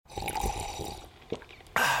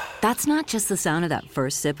That's not just the sound of that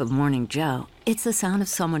first sip of Morning Joe. It's the sound of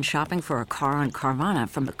someone shopping for a car on Carvana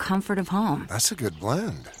from the comfort of home. That's a good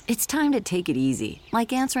blend. It's time to take it easy,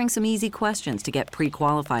 like answering some easy questions to get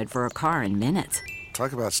pre-qualified for a car in minutes.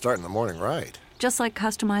 Talk about starting the morning right. Just like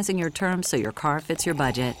customizing your terms so your car fits your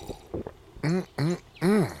budget.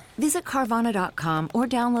 Visit Carvana.com or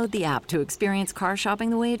download the app to experience car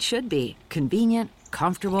shopping the way it should be. Convenient,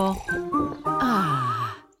 comfortable.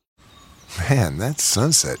 Man, that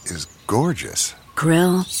sunset is gorgeous.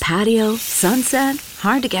 Grill, patio, sunset.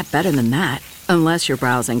 Hard to get better than that. Unless you're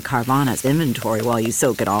browsing Carvana's inventory while you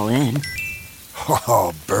soak it all in.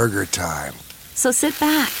 Oh, burger time. So sit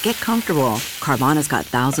back, get comfortable. Carvana's got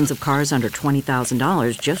thousands of cars under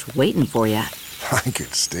 $20,000 just waiting for you. I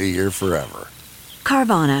could stay here forever.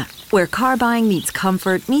 Carvana, where car buying meets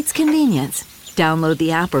comfort meets convenience. Download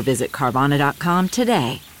the app or visit Carvana.com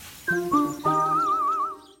today.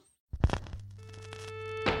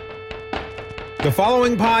 The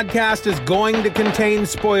following podcast is going to contain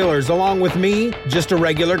spoilers, along with me, just a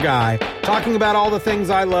regular guy, talking about all the things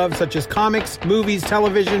I love, such as comics, movies,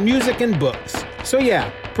 television, music, and books. So yeah,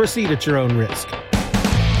 proceed at your own risk.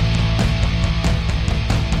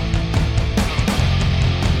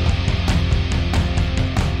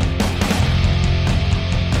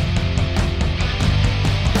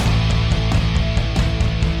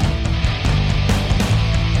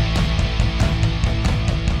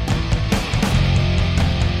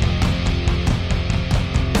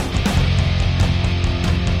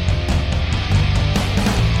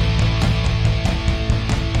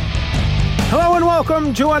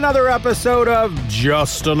 Welcome to another episode of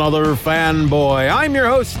Just Another Fanboy. I'm your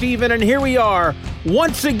host, Steven, and here we are,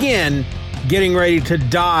 once again, getting ready to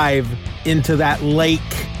dive into that lake,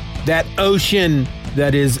 that ocean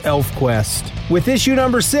that is ElfQuest. With issue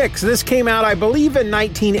number 6, this came out, I believe, in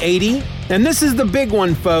 1980, and this is the big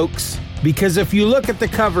one, folks, because if you look at the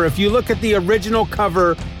cover, if you look at the original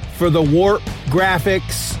cover for the Warp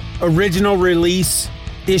Graphics original release,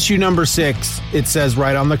 issue number 6, it says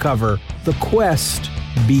right on the cover, "The quest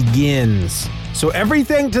begins." So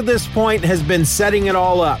everything to this point has been setting it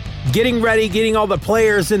all up, getting ready, getting all the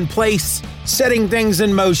players in place, setting things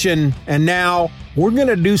in motion, and now we're going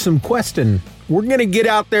to do some questing. We're going to get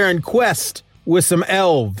out there and quest with some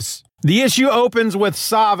elves. The issue opens with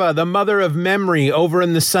Sava, the mother of memory, over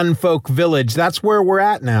in the Sunfolk village. That's where we're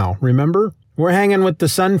at now, remember? We're hanging with the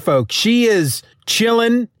Sunfolk. She is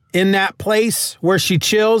chilling in that place where she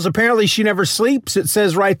chills. Apparently she never sleeps. It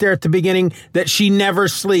says right there at the beginning that she never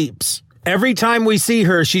sleeps. Every time we see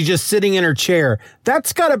her, she's just sitting in her chair.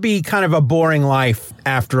 That's got to be kind of a boring life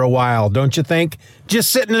after a while, don't you think?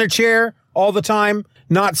 Just sitting in a chair all the time,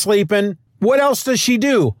 not sleeping. What else does she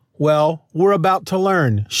do? Well, we're about to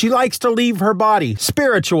learn. She likes to leave her body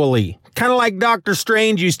spiritually, kind of like Doctor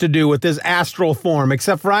Strange used to do with his astral form,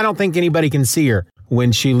 except for I don't think anybody can see her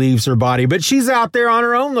when she leaves her body. But she's out there on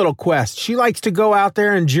her own little quest. She likes to go out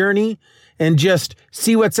there and journey and just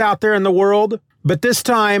see what's out there in the world. But this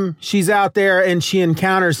time she's out there and she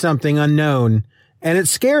encounters something unknown, and it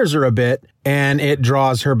scares her a bit, and it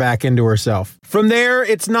draws her back into herself. From there,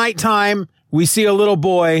 it's nighttime. We see a little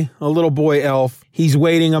boy elf. He's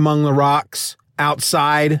waiting among the rocks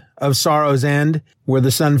outside of Sorrow's End, where the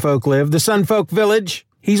Sunfolk live, the Sunfolk village.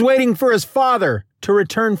 He's waiting for his father to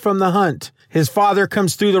return from the hunt. His father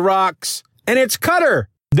comes through the rocks, and it's Cutter.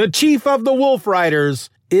 The chief of the Wolf Riders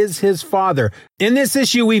is his father. In this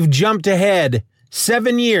issue, we've jumped ahead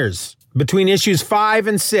 7 years. Between issues 5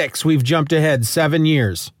 and 6, we've jumped ahead 7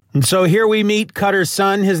 years. And so here we meet Cutter's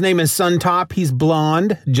son. His name is Suntop. He's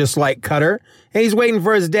blonde, just like Cutter. And he's waiting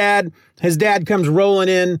for his dad. His dad comes rolling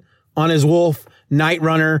in on his wolf, Night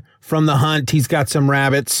Runner, from the hunt. He's got some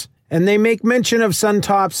rabbits. And they make mention of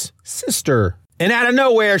Suntop's sister. And out of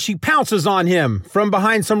nowhere, she pounces on him from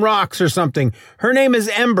behind some rocks or something. Her name is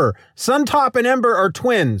Ember. Suntop and Ember are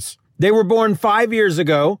twins. They were born 5 years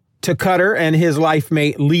ago to Cutter and his life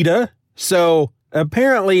mate, Lita. So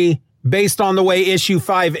apparently, based on the way issue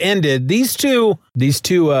 5 ended, these two,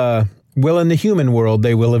 well, in the human world,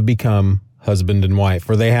 they will have become husband and wife,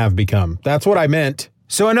 or they have become. That's what I meant.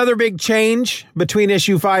 So another big change between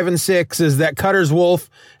issue 5 and 6 is that Cutter's wolf,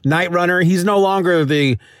 Night Runner, he's no longer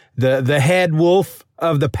the head wolf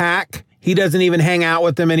of the pack. He doesn't even hang out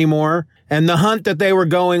with them anymore. And the hunt that they were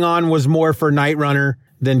going on was more for Night Runner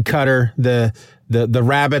than Cutter. The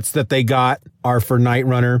rabbits that they got are for Night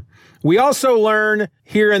Runner. We also learn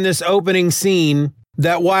here in this opening scene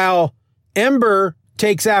that while Ember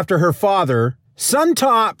takes after her father,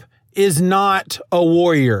 Suntop is not a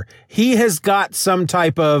warrior. He has got some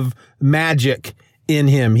type of magic in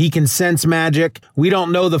him. He can sense magic. We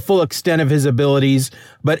don't know the full extent of his abilities,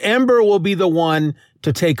 but Ember will be the one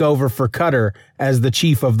to take over for Cutter as the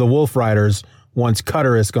chief of the Wolf Riders once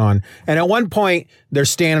Cutter is gone. And at one point, they're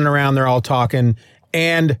standing around, they're all talking,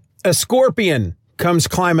 and a scorpion comes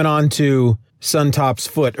climbing onto Suntop's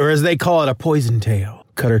foot, or as they call it, a poison tail.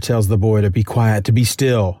 Cutter tells the boy to be quiet, to be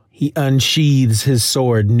still. He unsheathes his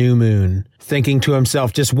sword, New Moon, thinking to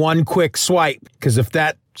himself, just one quick swipe, because if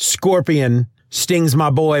that scorpion stings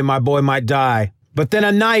my boy might die. But then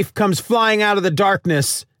a knife comes flying out of the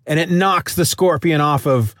darkness, and it knocks the scorpion off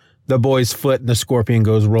of the boy's foot, and the scorpion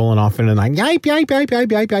goes rolling off into the night. Yipe, yipe, yipe,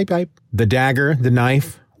 yipe, yipe, yipe, yipe. The dagger, the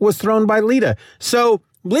knife, was thrown by Lita. So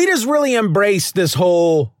Lita's really embraced this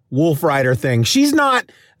whole Wolf Rider thing. She's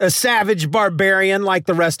not a savage barbarian like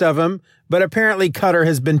the rest of them, but apparently Cutter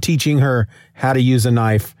has been teaching her how to use a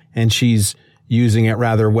knife, and she's using it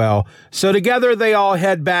rather well. So together they all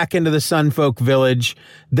head back into the Sunfolk village.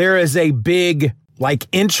 There is a big,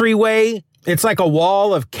 entryway. It's like a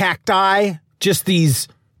wall of cacti, just these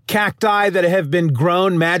cacti that have been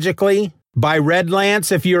grown magically by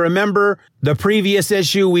Redlance. If you remember the previous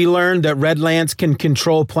issue, we learned that Redlance can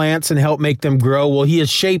control plants and help make them grow. Well, he has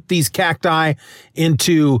shaped these cacti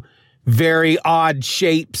into very odd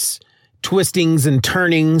shapes, twistings and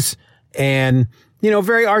turnings, and,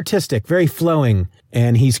 very artistic, very flowing.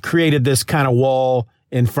 And he's created this kind of wall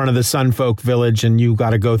in front of the Sunfolk village, and you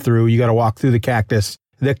got to walk through the cacti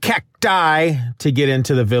to get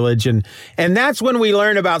into the village. And that's when we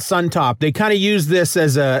learn about Suntop. They kind of use this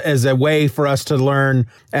as a way for us to learn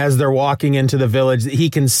as they're walking into the village that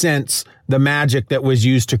he can sense the magic that was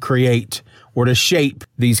used to create or to shape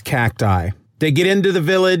these cacti. They get into the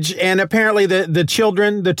village, and apparently the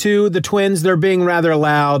children, the twins, they're being rather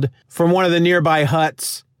loud. From one of the nearby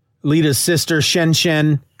huts, Lita's sister, Shen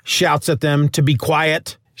Shen, shouts at them to be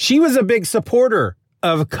quiet. She was a big supporter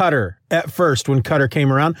of Cutter at first when Cutter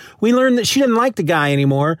came around. We learned that she didn't like the guy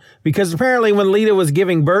anymore because apparently when Lita was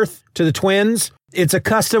giving birth to the twins, it's a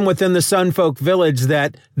custom within the Sunfolk village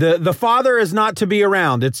that the father is not to be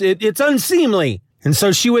around. It's unseemly. And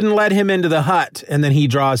so she wouldn't let him into the hut, and then he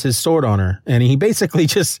draws his sword on her. And he basically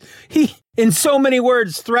he, in so many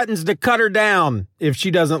words, threatens to cut her down if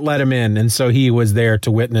she doesn't let him in. And so he was there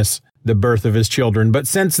to witness the birth of his children. But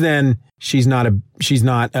since then, she's not been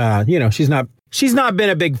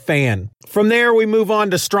a big fan. From there, we move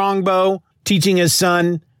on to Strongbow, teaching his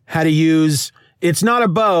son how to use, it's not a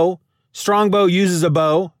bow. Strongbow uses a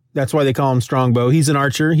bow. That's why they call him Strongbow. He's an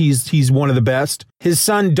archer. He's one of the best. His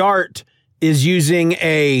son Dart is using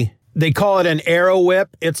they call it an arrow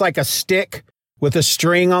whip. It's like a stick with a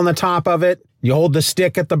string on the top of it. You hold the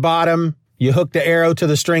stick at the bottom, you hook the arrow to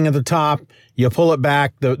the string at the top, you pull it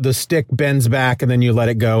back, the stick bends back, and then you let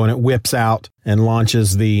it go, and it whips out and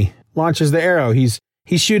launches the arrow. He's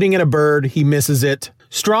shooting at a bird. He misses it.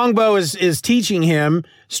 Strongbow is teaching him.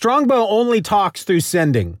 Strongbow only talks through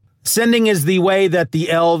sending. Sending is the way that the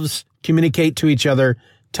elves communicate to each other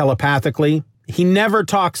telepathically. He never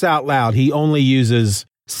talks out loud. He only uses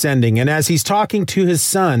sending. And as he's talking to his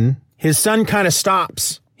son kind of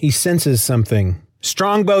stops. He senses something.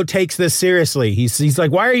 Strongbow takes this seriously. He's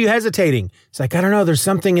like, why are you hesitating? He's like, I don't know. There's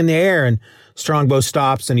something in the air. And Strongbow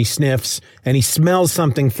stops and he sniffs and he smells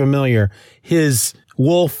something familiar. His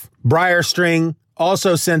wolf, Briarstring,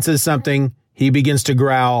 also senses something. He begins to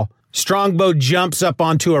growl. Strongbow jumps up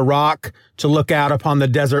onto a rock to look out upon the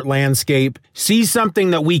desert landscape, sees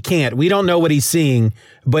something that we can't. We don't know what he's seeing,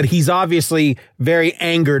 but he's obviously very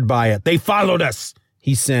angered by it. They followed us,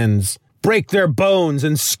 he sends. Break their bones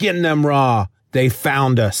and skin them raw. They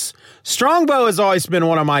found us. Strongbow has always been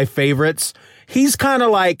one of my favorites. He's kind of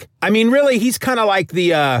like, he's kind of like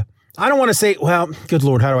the, I don't want to say, well, good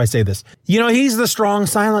Lord, how do I say this? He's the strong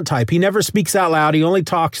silent type. He never speaks out loud. He only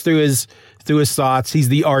talks through his thoughts. He's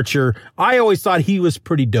the archer. I always thought he was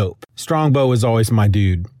pretty dope. Strongbow was always my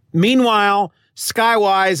dude. Meanwhile,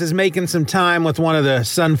 Skywise is making some time with one of the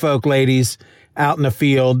Sunfolk ladies out in the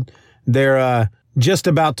field. They're just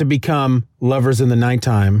about to become lovers in the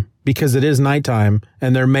nighttime because it is nighttime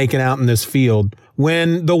and they're making out in this field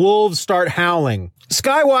when the wolves start howling.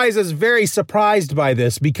 Skywise is very surprised by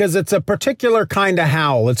this because it's a particular kind of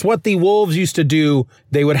howl. It's what the wolves used to do.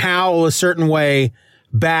 They would howl a certain way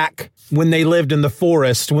back when they lived in the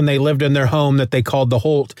forest, when they lived in their home that they called the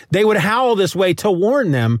Holt. They would howl this way to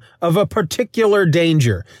warn them of a particular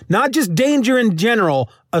danger. Not just danger in general,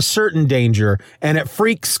 a certain danger. And it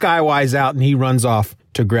freaks Skywise out and he runs off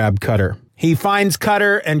to grab Cutter. He finds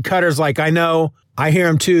Cutter and Cutter's like, I know, I hear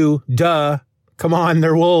him too. Duh. Come on,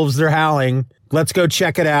 they're wolves, they're howling. Let's go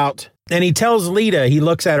check it out. And he tells Lita, he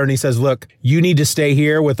looks at her and he says, look, you need to stay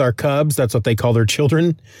here with our cubs. That's what they call their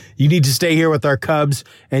children. You need to stay here with our cubs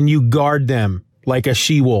and you guard them like a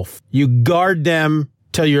she-wolf. You guard them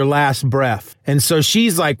till your last breath. And so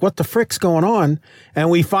she's like, what the frick's going on? And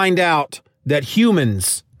we find out that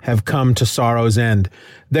humans have come to sorrow's end.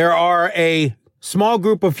 There are a small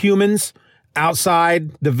group of humans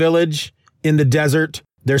outside the village in the desert.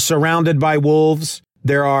 They're surrounded by wolves.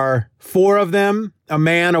 There are 4 of them, a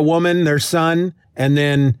man, a woman, their son, and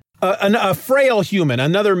then a frail human,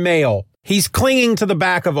 another male. He's clinging to the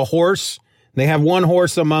back of a horse. They have 1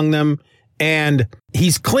 horse among them, and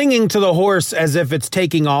he's clinging to the horse as if it's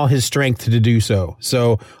taking all his strength to do so.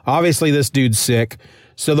 So obviously this dude's sick.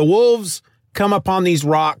 So the wolves come upon these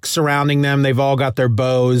rocks surrounding them. They've all got their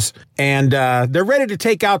bows, and they're ready to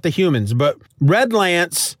take out the humans. But Red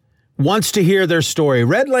Lance wants to hear their story.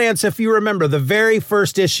 Red Lance, if you remember, the very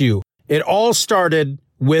first issue, it all started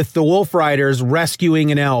with the Wolf Riders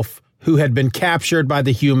rescuing an elf who had been captured by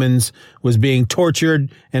the humans, was being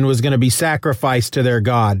tortured, and was going to be sacrificed to their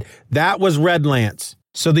god. That was Red Lance.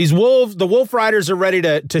 So the Wolf Riders are ready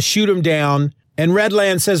to shoot him down, and Red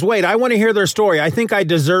Lance says, wait, I want to hear their story. I think I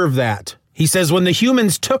deserve that. He says, when the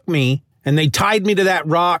humans took me and they tied me to that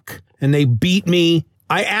rock and they beat me,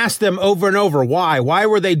 I asked them over and over, why? Why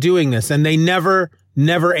were they doing this? And they never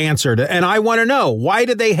answered. And I want to know, why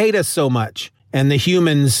did they hate us so much? And the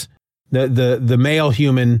humans, the male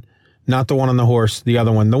human, not the one on the horse, the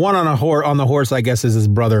other one, the one on the horse, I guess, is his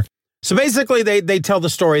brother. So basically they tell the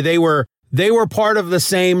story. They were part of the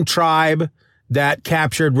same tribe that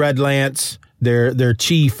captured Red Lance, their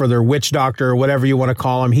chief or their witch doctor or whatever you want to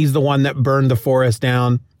call him. He's the one that burned the forest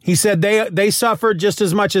down. He said they suffered just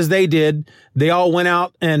as much as they did. They all went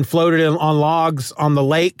out and floated on logs on the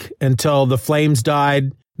lake until the flames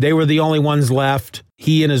died. They were the only ones left.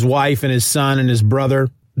 He and his wife and his son and his brother.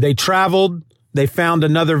 They traveled. They found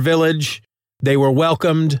another village. They were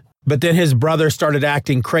welcomed. But then his brother started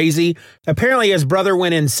acting crazy. Apparently his brother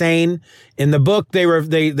went insane. In the book,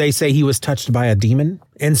 they say he was touched by a demon.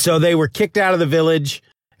 And so they were kicked out of the village,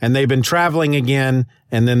 and they've been traveling again.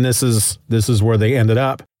 And then this is where they ended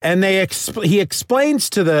up. And he explains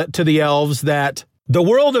to the elves that the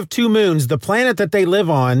world of 2 moons, the planet that they live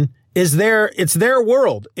on, it's their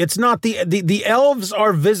world. It's not the elves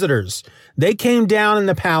are visitors. They came down in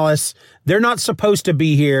the palace. They're not supposed to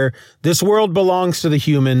be here. This world belongs to the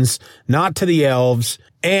humans, not to the elves.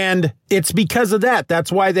 And it's because of that.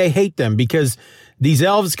 That's why they hate them, because these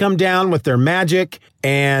elves come down with their magic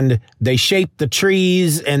and they shape the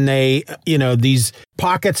trees, and these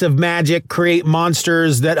pockets of magic create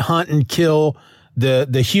monsters that hunt and kill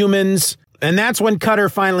the humans. And that's when Cutter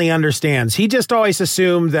finally understands. He just always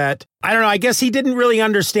assumed that, I don't know, I guess he didn't really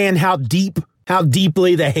understand how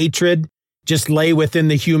deeply the hatred just lay within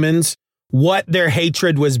the humans, what their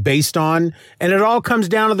hatred was based on. And it all comes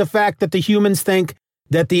down to the fact that the humans think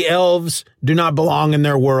that the elves do not belong in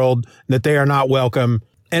their world, that they are not welcome,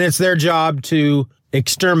 and it's their job to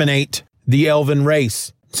exterminate the elven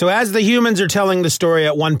race. So as the humans are telling the story,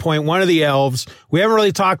 at one point, one of the elves, we haven't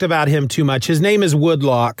really talked about him too much. His name is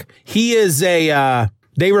Woodlock. He is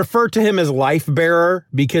they refer to him as life bearer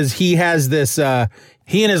because he has this,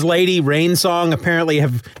 he and his lady Rainsong apparently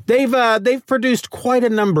they've produced quite a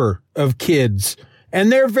number of kids,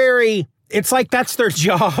 and it's like that's their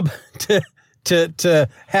job to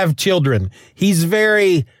have children. He's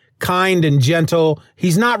very kind and gentle.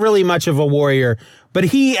 He's not really much of a warrior. But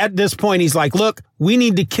at this point, he's like, look, we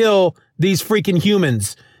need to kill these freaking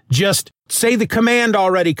humans. Just say the command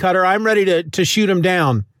already, Cutter. I'm ready to shoot him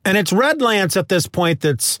down. And it's Red Lance at this point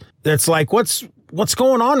that's like, what's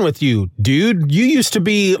going on with you, dude? You used to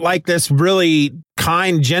be like this really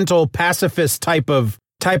kind, gentle, pacifist type of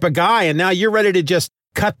guy, and now you're ready to just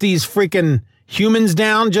cut these freaking humans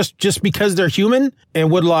down just because they're human? And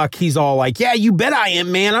Woodlock, he's all like, yeah, you bet I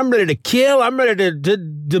am, man. I'm ready to kill. I'm ready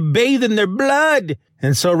to bathe in their blood.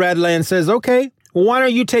 And so Red Lance says, okay, well, why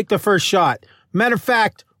don't you take the first shot? Matter of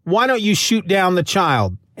fact, why don't you shoot down the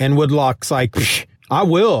child? And Woodlock's like, I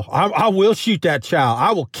will. I will shoot that child.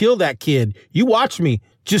 I will kill that kid. You watch me.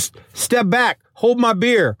 Just step back. Hold my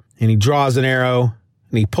beer. And he draws an arrow,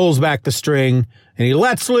 and he pulls back the string, and he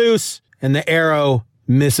lets loose, and the arrow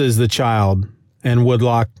misses the child. And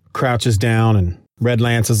Woodlock crouches down, and Red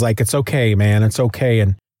Lance is like, it's okay, man. It's okay.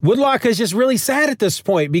 And Woodlock is just really sad at this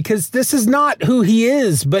point because this is not who he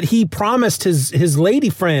is, but he promised his lady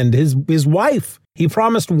friend, his wife, he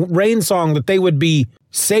promised Rainsong that they would be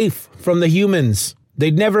safe from the humans.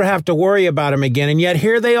 They'd never have to worry about him again. And yet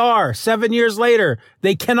here they are, 7 years later.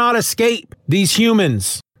 They cannot escape these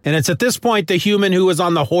humans. And it's at this point the human who was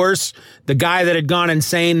on the horse, the guy that had gone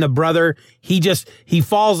insane, the brother, he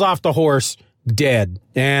falls off the horse dead.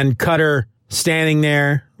 And Cutter standing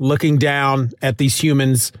there looking down at these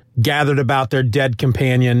humans gathered about their dead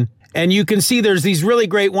companion. And you can see there's these really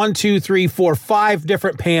great 1, 2, 3, 4, 5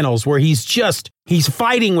 different panels where he's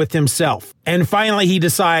fighting with himself. And finally he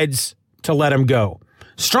decides to let him go.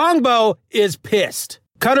 Strongbow is pissed.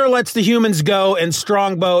 Cutter lets the humans go and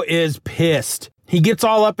Strongbow is pissed. He gets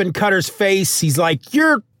all up in Cutter's face. He's like,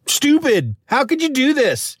 "You're stupid. How could you do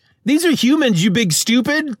this? These are humans, you big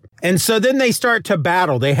stupid." And so then they start to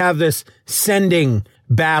battle. They have this sending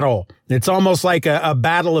battle. It's almost like a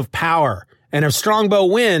battle of power. And if Strongbow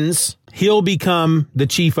wins, he'll become the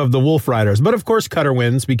chief of the Wolf Riders. But of course, Cutter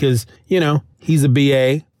wins because, he's a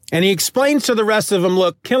BA. And he explains to the rest of them,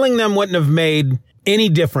 look, killing them wouldn't have made any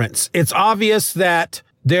difference. It's obvious that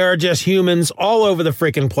there are just humans all over the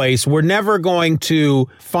freaking place. We're never going to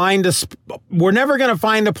find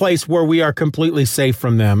a place where we are completely safe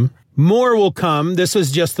from them. More will come. This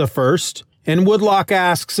is just the first. And Woodlock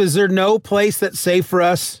asks, is there no place that's safe for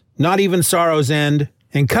us? Not even Sorrow's End.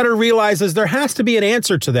 And Cutter realizes there has to be an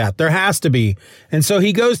answer to that. There has to be. And so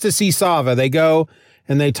he goes to see Sava. They go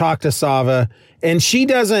and they talk to Sava. And she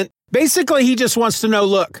doesn't. Basically, he just wants to know,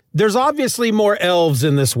 look, there's obviously more elves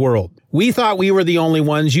in this world. We thought we were the only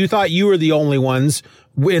ones. You thought you were the only ones.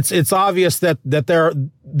 It's obvious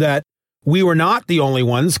that we were not the only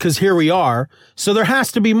ones because here we are. So there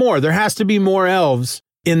has to be more. There has to be more elves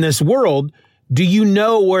in this world. Do you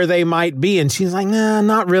know where they might be? And she's like, nah,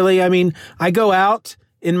 not really. I mean, I go out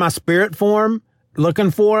in my spirit form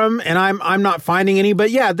looking for them and I'm not finding any.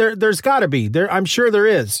 But yeah, there's got to be. I'm sure there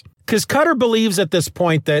is. Because Cutter believes at this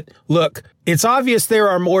point that, look, it's obvious there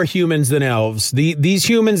are more humans than elves. These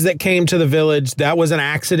humans that came to the village, that was an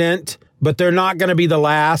accident, but they're not going to be the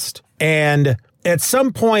last. And at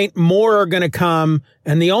some point, more are going to come.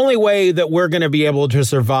 And the only way that we're going to be able to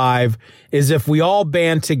survive is if we all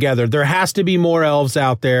band together. There has to be more elves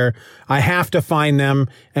out there. I have to find them.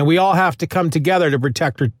 And we all have to come together to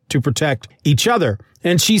protect each other.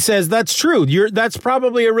 And she says, that's true. That's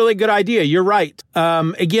probably a really good idea. You're right.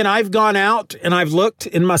 Again, I've gone out and I've looked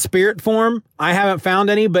in my spirit form. I haven't found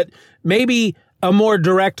any, but maybe a more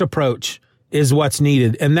direct approach is what's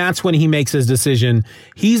needed. And that's when he makes his decision.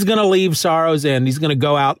 He's going to leave Sorrow's End. He's going to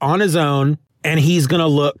go out on his own and he's going to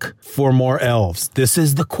look for more elves. This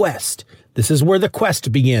is the quest. This is where the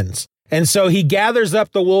quest begins. And so he gathers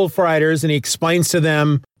up the Wolf Riders and he explains to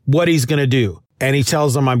them what he's going to do. And he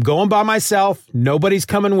tells them, I'm going by myself. Nobody's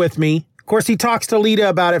coming with me. Of course, he talks to Lita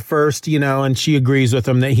about it first, and she agrees with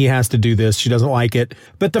him that he has to do this. She doesn't like it.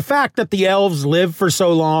 But the fact that the elves live for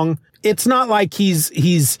so long, it's not like he's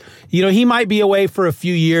he might be away for a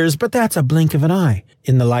few years, but that's a blink of an eye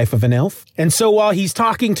in the life of an elf. And so while he's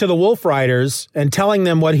talking to the Wolf Riders and telling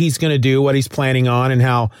them what he's going to do, what he's planning on, and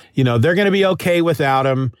how, they're going to be okay without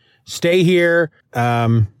him, stay here.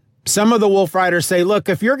 Some of the Wolf Riders say, look,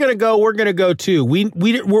 if you're going to go, we're going to go too.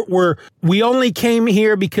 We only came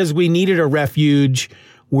here because we needed a refuge.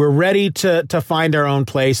 We're ready to find our own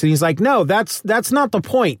place. And he's like, no, that's not the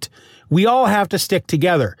point. We all have to stick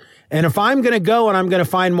together. And if I'm going to go and I'm going to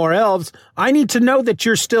find more elves, I need to know that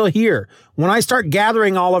you're still here. When I start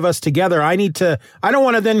gathering all of us together, I don't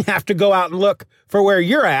want to then have to go out and look for where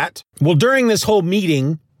you're at. Well, during this whole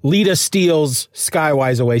meeting, Lita steals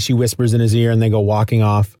Skywise away. She whispers in his ear and they go walking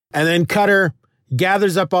off. And then Cutter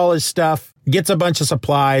gathers up all his stuff, gets a bunch of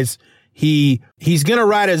supplies. He's going to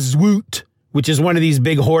ride a Zwoot, which is one of these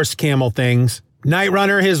big horse camel things. Night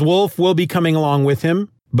Runner, his wolf, will be coming along with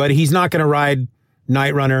him, but he's not going to ride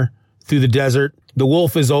Night Runner through the desert. The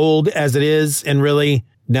wolf is old as it is, and really,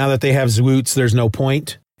 now that they have Zwoots, there's no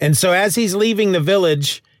point. And so as he's leaving the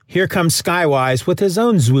village, here comes Skywise with his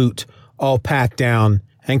own Zwoot all packed down.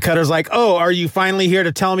 And Cutter's like, oh, are you finally here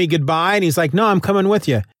to tell me goodbye? And he's like, no, I'm coming with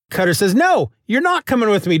you. Cutter says, no, you're not coming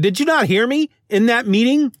with me. Did you not hear me in that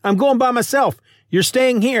meeting? I'm going by myself. You're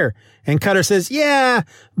staying here. And Cutter says, yeah,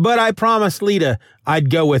 but I promised Lita I'd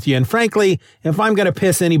go with you. And frankly, if I'm going to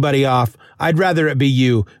piss anybody off, I'd rather it be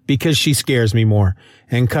you because she scares me more.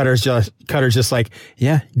 And Cutter's just like,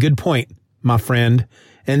 yeah, good point, my friend.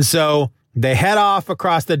 And so they head off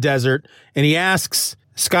across the desert and he asks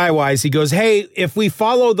Skywise, he goes, hey, if we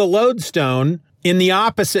follow the lodestone in the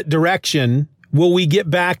opposite direction, will we get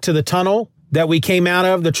back to the tunnel that we came out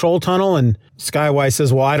of, the troll tunnel? And Skywise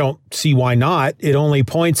says, well, I don't see why not. It only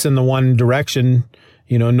points in the one direction,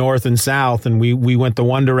 north and south. And we went the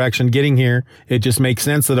one direction getting here. It just makes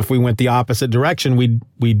sense that if we went the opposite direction,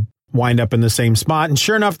 we'd wind up in the same spot. And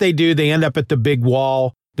sure enough, they do. They end up at the big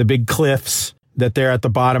wall, the big cliffs that they're at the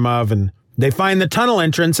bottom of. And They find the tunnel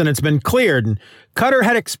entrance and it's been cleared. And Cutter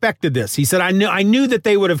had expected this. He said, I knew that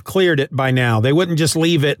they would have cleared it by now. They wouldn't just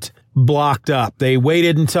leave it blocked up. They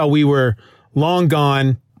waited until we were long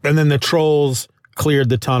gone, and then the trolls cleared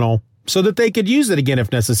the tunnel so that they could use it again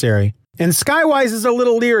if necessary. And Skywise is a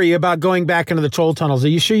little leery about going back into the troll tunnels. Are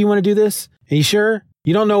you sure you want to do this? Are you sure?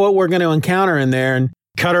 You don't know what we're going to encounter in there. And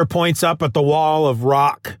Cutter points up at the wall of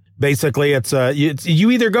rock. Basically, it's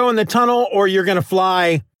you either go in the tunnel or you're going to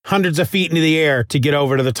fly hundreds of feet into the air to get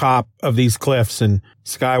over to the top of these cliffs. And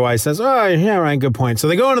Skywise says, oh, yeah, right, good point. So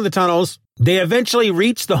they go into the tunnels. They eventually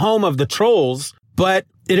reach the home of the trolls, but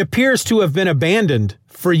it appears to have been abandoned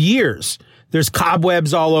for years. There's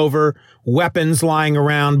cobwebs all over, weapons lying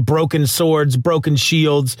around, broken swords, broken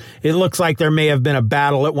shields. It looks like there may have been a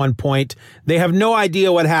battle at one point. They have no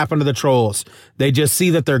idea what happened to the trolls. They just see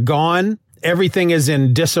that they're gone. Everything is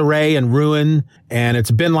in disarray and ruin, and it's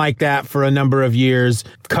been like that for a number of years,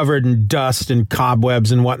 covered in dust and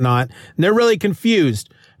cobwebs and whatnot. And they're really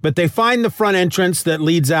confused, but they find the front entrance that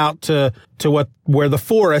leads out to where the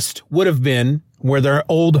forest would have been, where their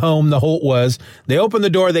old home, the Holt, was. They open the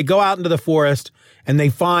door, they go out into the forest, and they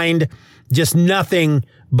find just nothing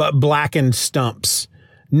but blackened stumps.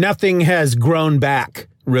 Nothing has grown back,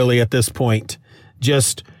 really, at this point.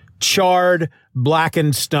 Just charred,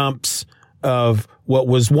 blackened stumps of what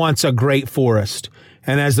was once a great forest.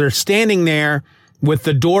 And as they're standing there with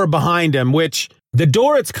the door behind them, which the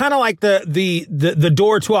door, it's kind of like the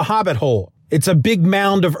door to a hobbit hole. It's a big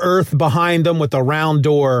mound of earth behind them with a round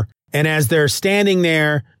door. And as they're standing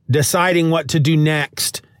there deciding what to do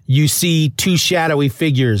next, you see two shadowy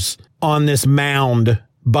figures on this mound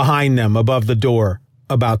behind them above the door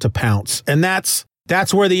about to pounce. And that's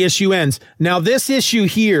where the issue ends. Now, this issue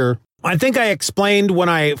here, I think I explained when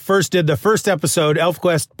I first did the first episode,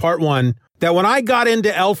 ElfQuest Part 1, that when I got into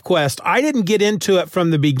ElfQuest, I didn't get into it from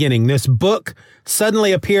the beginning. This book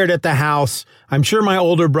suddenly appeared at the house. I'm sure my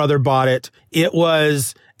older brother bought it. It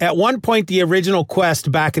was, at one point, the original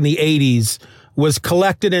quest back in the 80s was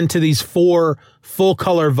collected into these 4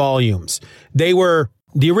 full-color volumes. They were,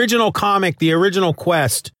 the original comic, the original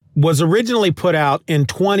quest, was originally put out in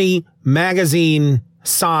 20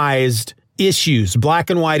 magazine-sized issues, black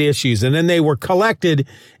and white issues. And then they were collected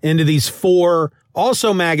into these 4,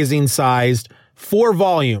 also magazine-sized, 4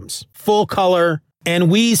 volumes, full color. And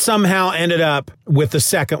we somehow ended up with the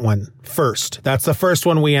second one first. That's the first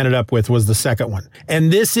one we ended up with, was the second one.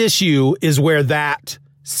 And this issue is where that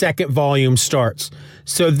second volume starts.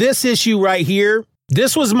 So this issue right here,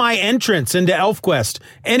 this was my entrance into ElfQuest.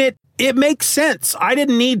 And it makes sense. I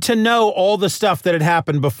didn't need to know all the stuff that had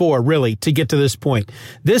happened before, really, to get to this point.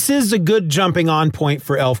 This is a good jumping on point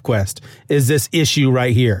for ElfQuest, is this issue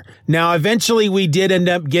right here. Now, eventually we did end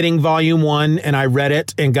up getting volume 1, and I read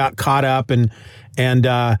it and got caught up, and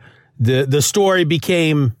the story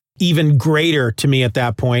became even greater to me at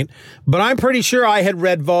that point. But I'm pretty sure I had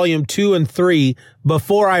read volume 2 and 3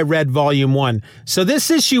 before I read volume 1. So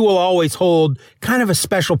this issue will always hold kind of a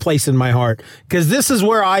special place in my heart, because this is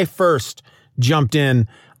where I first jumped in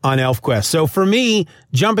on ElfQuest. So for me,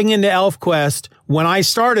 jumping into ElfQuest, when I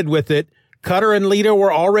started with it, Cutter and Lita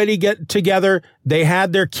were already together. They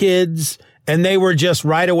had their kids, and they were just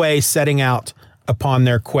right away setting out upon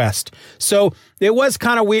their quest. So it was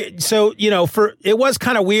kind of weird. So, it was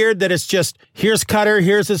kind of weird that it's just, here's Cutter,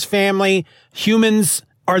 here's his family. Humans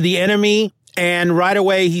are the enemy. And right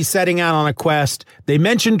away, he's setting out on a quest. They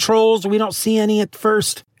mentioned trolls. We don't see any at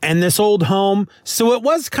first. And this old home. So it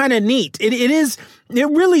was kind of neat. It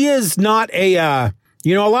really is not a, a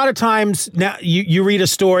lot of times now you read a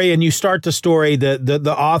story and you start the story,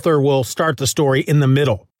 the author will start the story in the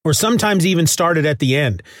middle, or sometimes even start it at the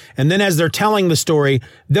end. And then as they're telling the story,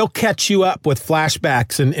 they'll catch you up with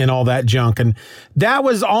flashbacks and all that junk. And that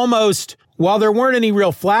was almost, while there weren't any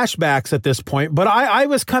real flashbacks at this point, but I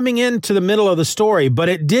was coming into the middle of the story, but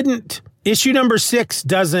it didn't, issue number 6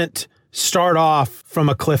 doesn't start off from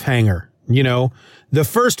a cliffhanger. The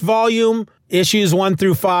first volume, issues 1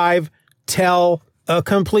 through 5, tell a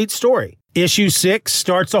complete story. Issue 6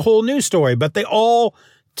 starts a whole new story, but they all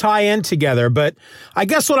tie in together. But I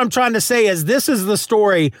guess what I'm trying to say is this is the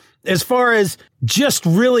story as far as just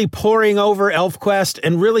really poring over ElfQuest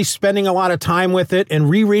and really spending a lot of time with it and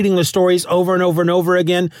rereading the stories over and over and over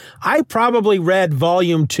again. I probably read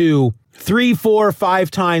volume 2 3, 4,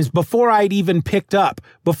 5 times before I'd even picked up,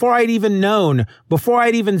 before I'd even known, before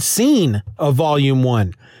I'd even seen a volume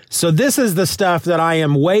 1. So this is the stuff that I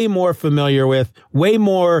am way more familiar with,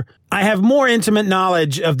 I have more intimate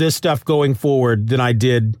knowledge of this stuff going forward than I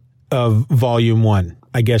did of volume 1,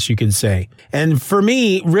 I guess you could say. And for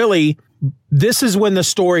me, really, this is when the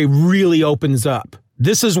story really opens up.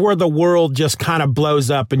 this is where the world just kind of blows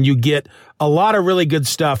up and you get a lot of really good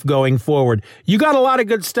stuff going forward. You got a lot of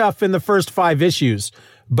good stuff in the first 5 issues,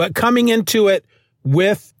 but coming into it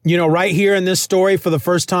with, right here in this story for the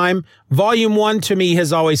first time, volume 1 to me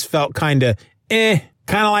has always felt kind of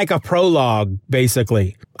like a prologue,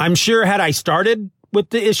 basically. I'm sure had I started with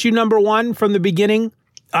the issue number 1 from the beginning,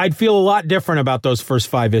 I'd feel a lot different about those first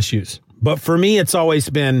 5 issues. But for me, it's always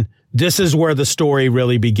been, this is where the story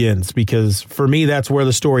really begins, because for me, that's where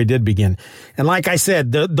the story did begin. And like I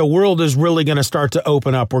said, the world is really going to start to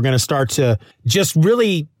open up. We're going to start to just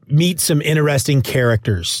really meet some interesting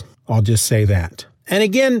characters. I'll just say that. And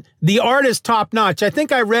again, the art is top notch. I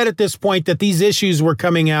think I read at this point that these issues were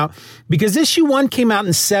coming out because issue 1 came out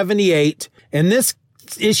in 1978 and this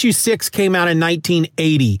issue 6 came out in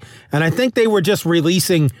 1980. And I think they were just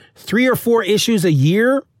releasing 3 or 4 issues a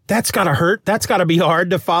year. That's got to hurt. That's got to be hard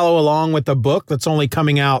to follow along with a book that's only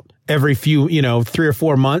coming out every few, 3 or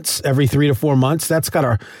 4 months, every 3 to 4 months. That's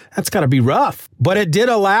got to be rough. But it did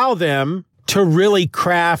allow them to really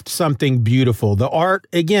craft something beautiful. The art,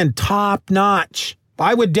 again, top notch.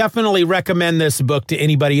 I would definitely recommend this book to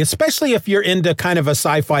anybody, especially if you're into kind of a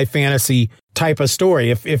sci-fi fantasy type of story.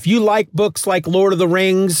 If you like books like Lord of the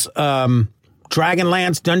Rings,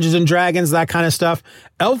 Dragonlance, Dungeons and Dragons, that kind of stuff,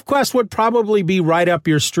 ElfQuest would probably be right up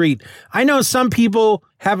your street. I know some people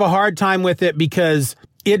have a hard time with it because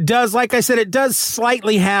it does, like I said, it does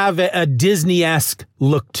slightly have a Disney-esque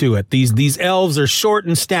look to it. These elves are short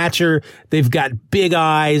in stature. They've got big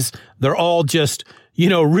eyes. They're all just,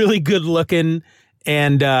 really good looking.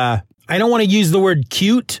 And I don't want to use the word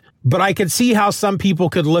cute, but I could see how some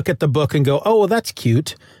people could look at the book and go, oh, well, that's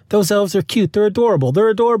cute. Those elves are cute. They're adorable. They're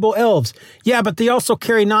adorable elves. Yeah, but they also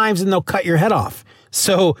carry knives and they'll cut your head off.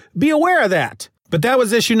 So be aware of that. But that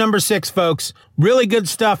was issue number 6, folks. Really good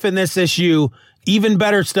stuff in this issue. Even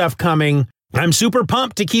better stuff coming. I'm super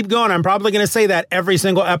pumped to keep going. I'm probably going to say that every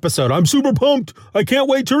single episode. I'm super pumped. I can't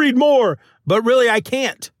wait to read more. But really, I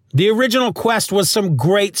can't. The original quest was some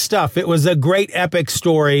great stuff. It was a great epic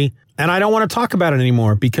story. And I don't want to talk about it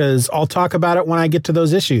anymore because I'll talk about it when I get to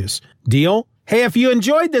those issues. Deal? Hey, if you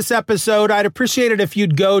enjoyed this episode, I'd appreciate it if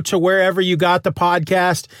you'd go to wherever you got the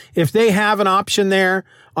podcast. If they have an option there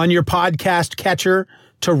on your podcast catcher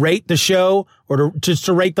to rate the show or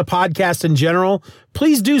to rate the podcast in general,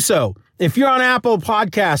 please do so. If you're on Apple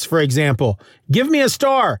Podcasts, for example, give me a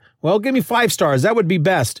star. Well, give me 5 stars. That would be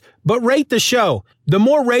best. But rate the show. The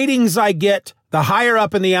more ratings I get, the higher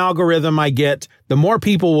up in the algorithm I get, the more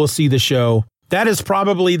people will see the show. That is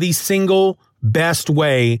probably the single best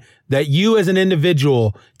way that you as an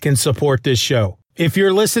individual can support this show. If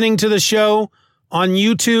you're listening to the show on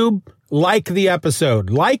YouTube, like the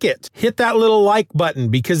episode. Like it. Hit that little like button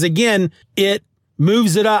because, again, it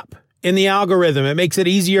moves it up in the algorithm. It makes it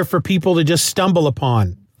easier for people to just stumble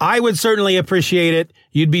upon. I would certainly appreciate it.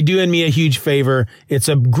 You'd be doing me a huge favor. It's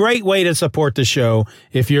a great way to support the show.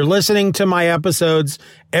 If you're listening to my episodes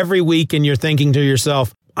every week and you're thinking to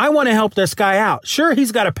yourself, I want to help this guy out. Sure,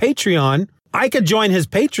 he's got a Patreon. I could join his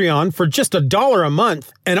Patreon for just $1 a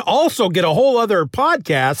month and also get a whole other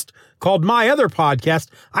podcast called My Other Podcast.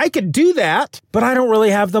 I could do that, but I don't really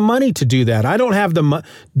have the money to do that. I don't have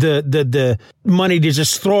the money to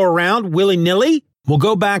just throw around willy-nilly. We'll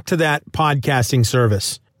go back to that podcasting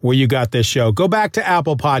service where you got this show. Go back to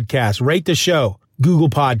Apple Podcasts, rate the show, Google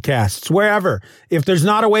Podcasts, wherever. If there's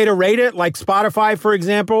not a way to rate it, like Spotify, for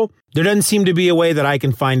example, there doesn't seem to be a way that I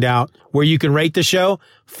can find out where you can rate the show.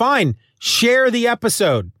 Fine. Share the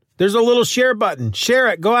episode. There's a little share button. Share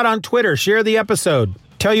it. Go out on Twitter. Share the episode.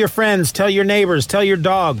 Tell your friends. Tell your neighbors. Tell your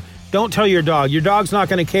dog. Don't tell your dog. Your dog's not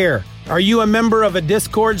going to care. Are you a member of a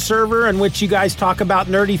Discord server in which you guys talk about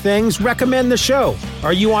nerdy things? Recommend the show.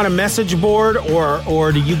 Are you on a message board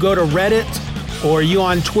or do you go to Reddit? Or are you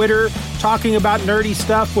on Twitter talking about nerdy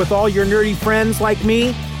stuff with all your nerdy friends like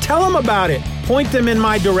me? Tell them about it. Point them in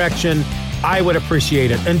my direction. I would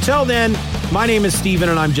appreciate it. Until then, my name is Steven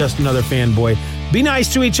and I'm just another fanboy. Be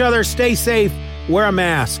nice to each other. Stay safe. Wear a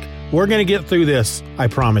mask. We're going to get through this. I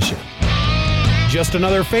promise you. Just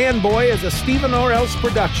Another Fanboy is a Stephen or Else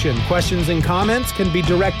production. Questions and comments can be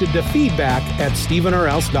directed to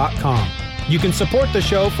feedback@StephenOrElse.com. You can support the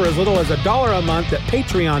show for as little as $1 a month at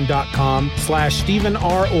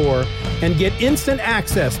patreon.com/StephenROr and get instant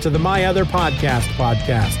access to the My Other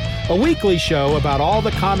Podcast, a weekly show about all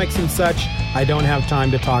the comics and such I don't have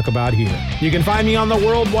time to talk about here. You can find me on the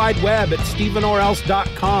World Wide Web at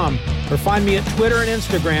StephenOrElse.com or find me at Twitter and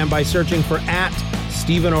Instagram by searching for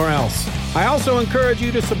 @StephenOrElse. I also encourage you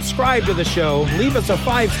to subscribe to the show, leave us a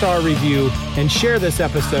 5-star review, and share this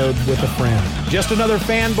episode with a friend. Just Another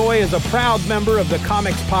Fanboy is a proud member of the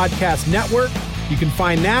Comics Podcast Network. You can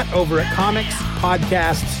find that over at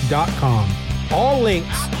comicspodcasts.com. All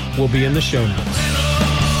links will be in the show notes.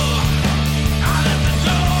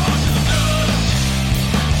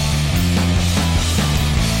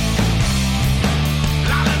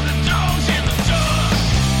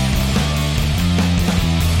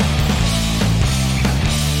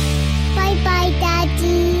 Bye-bye,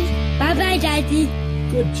 Daddy. Bye-bye, Daddy.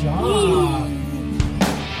 Good job.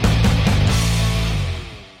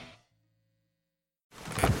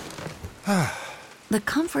 The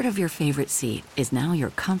comfort of your favorite seat is now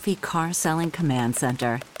your comfy car selling command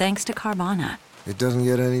center, thanks to Carvana. It doesn't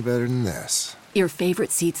get any better than this. Your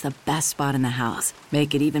favorite seat's the best spot in the house.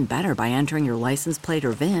 Make it even better by entering your license plate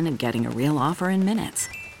or VIN and getting a real offer in minutes.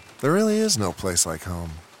 There really is no place like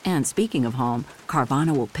home. And speaking of home,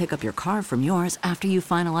 Carvana will pick up your car from yours after you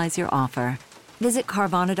finalize your offer. Visit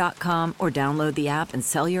Carvana.com or download the app and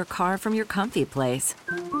sell your car from your comfy place.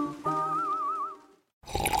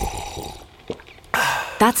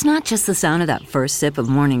 That's not just the sound of that first sip of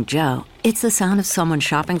Morning Joe. It's the sound of someone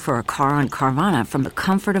shopping for a car on Carvana from the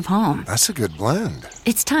comfort of home. That's a good blend.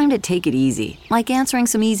 It's time to take it easy, like answering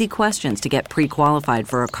some easy questions to get pre-qualified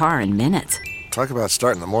for a car in minutes. Talk about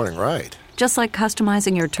starting the morning right. Just like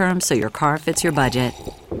customizing your terms so your car fits your budget.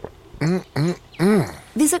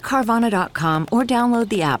 Visit Carvana.com or download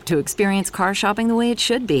the app to experience car shopping the way it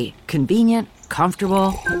should be. Convenient,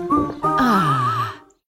 comfortable. Ah.